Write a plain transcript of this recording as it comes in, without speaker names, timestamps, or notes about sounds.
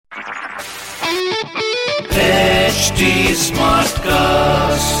HT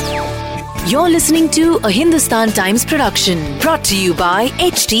Smartcast. You're listening to a Hindustan Times production brought to you by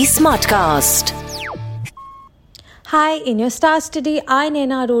HT Smartcast. Hi, in your stars today, I,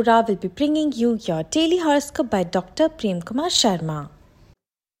 Naina Arora, will be bringing you your daily horoscope by Dr. Prem Kumar Sharma.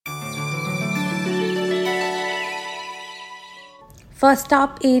 First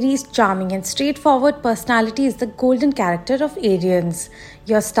up, Aries. Charming and straightforward personality is the golden character of Arians.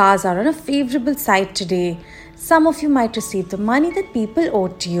 Your stars are on a favorable side today. Some of you might receive the money that people owe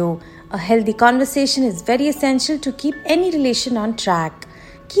to you. A healthy conversation is very essential to keep any relation on track.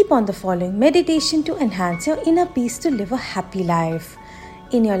 Keep on the following meditation to enhance your inner peace to live a happy life.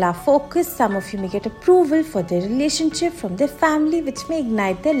 In your love focus, some of you may get approval for their relationship from their family, which may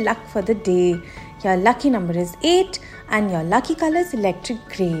ignite their luck for the day. Your lucky number is 8 and your lucky color is electric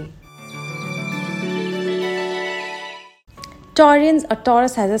grey. Taurians, a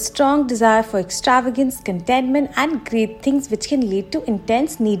Taurus has a strong desire for extravagance, contentment and great things which can lead to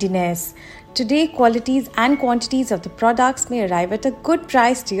intense neediness. Today, qualities and quantities of the products may arrive at a good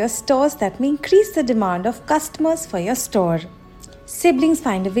price to your stores that may increase the demand of customers for your store. Siblings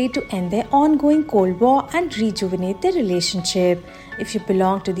find a way to end their ongoing Cold War and rejuvenate their relationship. If you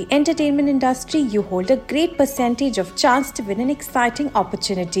belong to the entertainment industry, you hold a great percentage of chance to win an exciting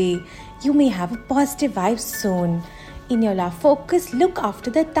opportunity. You may have a positive vibe soon. In your love focus, look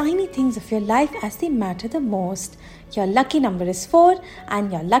after the tiny things of your life as they matter the most. Your lucky number is 4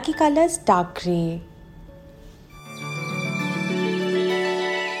 and your lucky color is dark grey.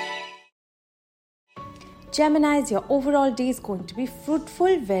 Geminis, your overall day is going to be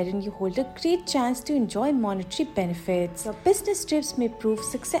fruitful, wherein you hold a great chance to enjoy monetary benefits. Your business trips may prove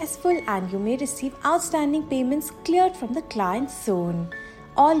successful and you may receive outstanding payments cleared from the client soon.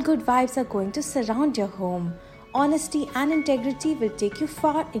 All good vibes are going to surround your home. Honesty and integrity will take you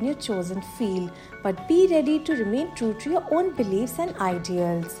far in your chosen field, but be ready to remain true to your own beliefs and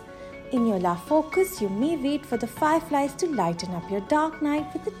ideals. In your love focus, you may wait for the fireflies to lighten up your dark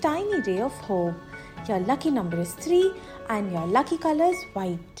night with a tiny ray of hope. Your lucky number is 3 and your lucky color is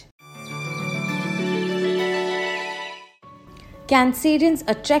white. Cancerians,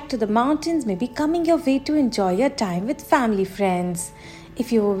 a trek to the mountains may be coming your way to enjoy your time with family friends.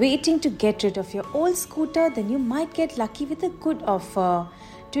 If you were waiting to get rid of your old scooter, then you might get lucky with a good offer.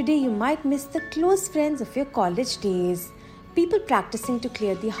 Today you might miss the close friends of your college days. People practicing to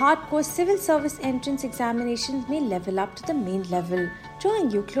clear the hardcore civil service entrance examinations may level up to the main level, drawing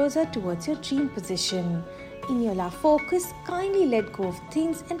you closer towards your dream position. In your love focus, kindly let go of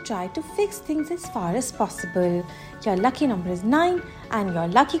things and try to fix things as far as possible. Your lucky number is 9 and your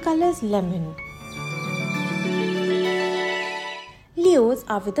lucky color is lemon. Leos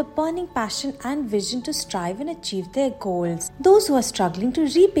are with a burning passion and vision to strive and achieve their goals. Those who are struggling to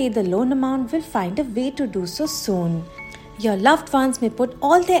repay the loan amount will find a way to do so soon. Your loved ones may put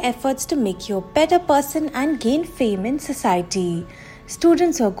all their efforts to make you a better person and gain fame in society.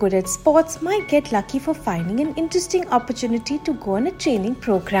 Students who are good at sports might get lucky for finding an interesting opportunity to go on a training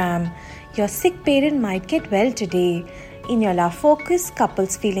program. Your sick parent might get well today. In your love focus,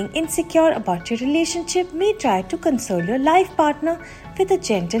 couples feeling insecure about your relationship may try to console your life partner with a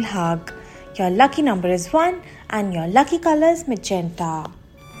gentle hug. Your lucky number is 1 and your lucky color is magenta.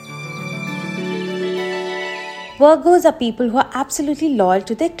 Virgos are people who are absolutely loyal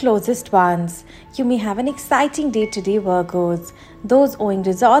to their closest ones. You may have an exciting day today, Virgos. Those owning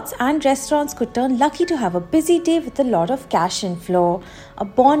resorts and restaurants could turn lucky to have a busy day with a lot of cash inflow. A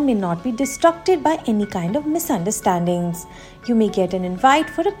bond may not be disrupted by any kind of misunderstandings. You may get an invite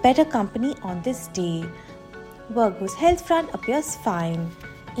for a better company on this day. Virgo's health front appears fine.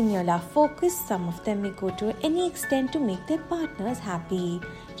 In your love focus, some of them may go to any extent to make their partners happy.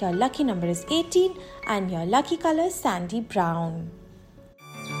 Your lucky number is 18 and your lucky color is sandy brown.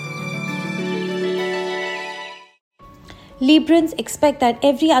 Librans, expect that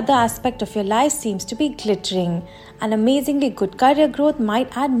every other aspect of your life seems to be glittering. An amazingly good career growth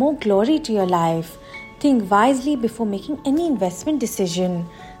might add more glory to your life. Think wisely before making any investment decision.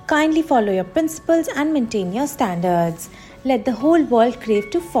 Kindly follow your principles and maintain your standards. Let the whole world crave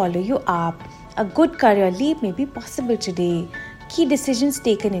to follow you up. A good career leap may be possible today. Key decisions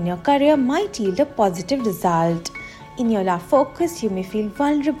taken in your career might yield a positive result. In your love focus, you may feel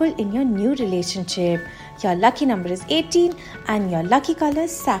vulnerable in your new relationship. Your lucky number is 18 and your lucky color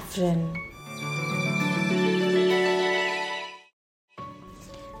is saffron.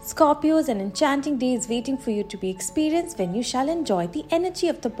 Scorpios, an enchanting day is waiting for you to be experienced when you shall enjoy the energy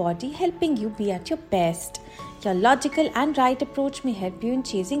of the body helping you be at your best. Your logical and right approach may help you in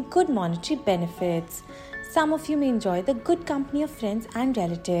chasing good monetary benefits. Some of you may enjoy the good company of friends and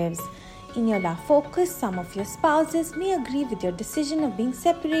relatives. In your love focus, some of your spouses may agree with your decision of being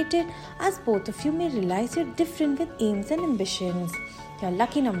separated, as both of you may realize you're different with aims and ambitions. Your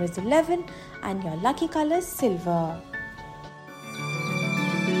lucky number is 11 and your lucky color is silver.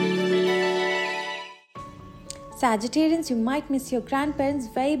 Sagittarians, you might miss your grandparents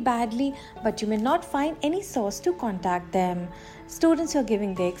very badly, but you may not find any source to contact them. Students who are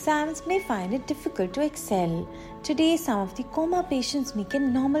giving their exams may find it difficult to excel. Today, some of the coma patients may get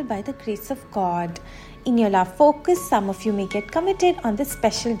normal by the grace of God. In your love focus, some of you may get committed on this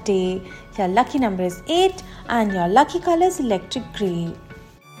special day. Your lucky number is 8 and your lucky color is electric grey.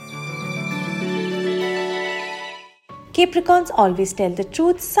 Capricorns always tell the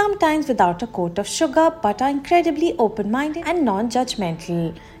truth, sometimes without a coat of sugar, but are incredibly open-minded and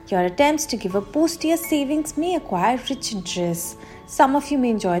non-judgmental. Your attempts to give a boost to your savings may acquire rich interest. Some of you may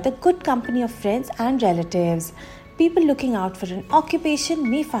enjoy the good company of friends and relatives. People looking out for an occupation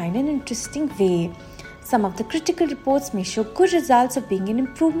may find an interesting way. Some of the critical reports may show good results of being an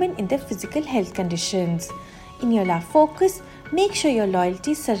improvement in their physical health conditions. In your love focus, make sure your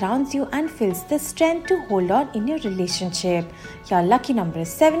loyalty surrounds you and fills the strength to hold on in your relationship. Your lucky number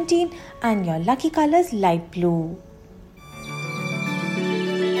is 17 and your lucky color is light blue.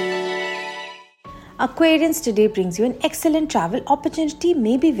 Aquarians, today brings you an excellent travel opportunity,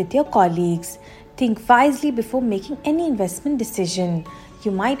 maybe with your colleagues. Think wisely before making any investment decision.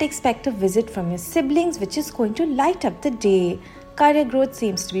 You might expect a visit from your siblings, which is going to light up the day. Career growth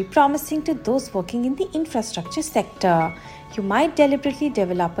seems to be promising to those working in the infrastructure sector. You might deliberately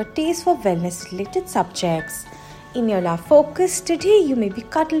develop a taste for wellness-related subjects. In your love focus, today you may be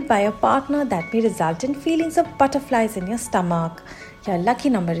cuddled by a partner that may result in feelings of butterflies in your stomach. Your lucky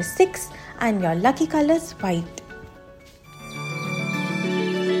number is 6 and your lucky color is white.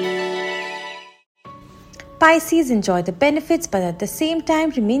 Pisces, enjoy the benefits but at the same time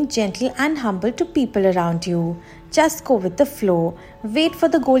remain gentle and humble to people around you. Just go with the flow. Wait for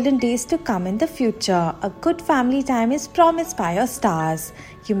the golden days to come in the future. A good family time is promised by your stars.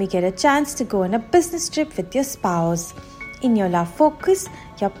 You may get a chance to go on a business trip with your spouse. In your love focus,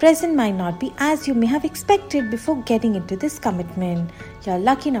 your present might not be as you may have expected before getting into this commitment. Your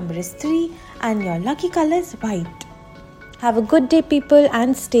lucky number is 3 and your lucky color is white. Have a good day, people,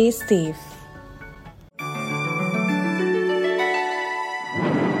 and stay safe.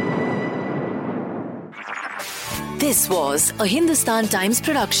 This was a Hindustan Times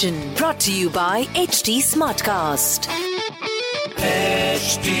production brought to you by HT Smartcast.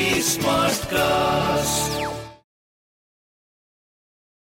 HT Smartcast.